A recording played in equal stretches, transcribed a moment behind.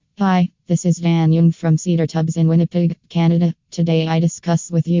Hi, this is Dan Young from Cedar Tubs in Winnipeg, Canada. Today I discuss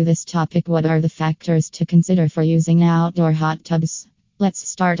with you this topic: what are the factors to consider for using outdoor hot tubs? Let's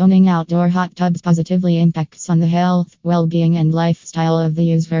start. Owning outdoor hot tubs positively impacts on the health, well-being and lifestyle of the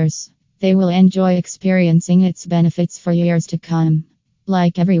users. They will enjoy experiencing its benefits for years to come.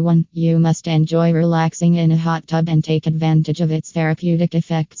 Like everyone, you must enjoy relaxing in a hot tub and take advantage of its therapeutic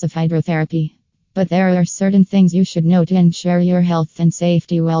effects of hydrotherapy. But there are certain things you should know to ensure your health and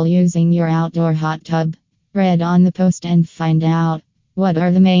safety while using your outdoor hot tub. Read on the post and find out what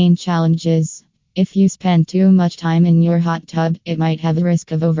are the main challenges. If you spend too much time in your hot tub, it might have a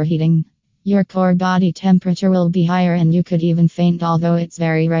risk of overheating. Your core body temperature will be higher and you could even faint, although it's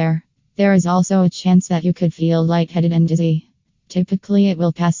very rare. There is also a chance that you could feel lightheaded and dizzy. Typically it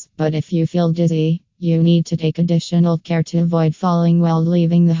will pass, but if you feel dizzy, you need to take additional care to avoid falling while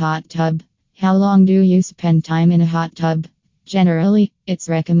leaving the hot tub. How long do you spend time in a hot tub? Generally, it's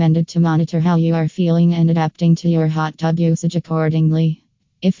recommended to monitor how you are feeling and adapting to your hot tub usage accordingly.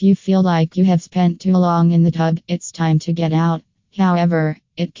 If you feel like you have spent too long in the tub, it's time to get out. However,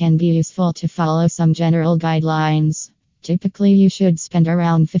 it can be useful to follow some general guidelines. Typically, you should spend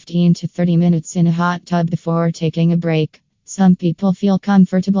around 15 to 30 minutes in a hot tub before taking a break. Some people feel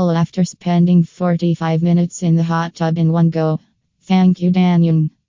comfortable after spending 45 minutes in the hot tub in one go. Thank you, Dan Young.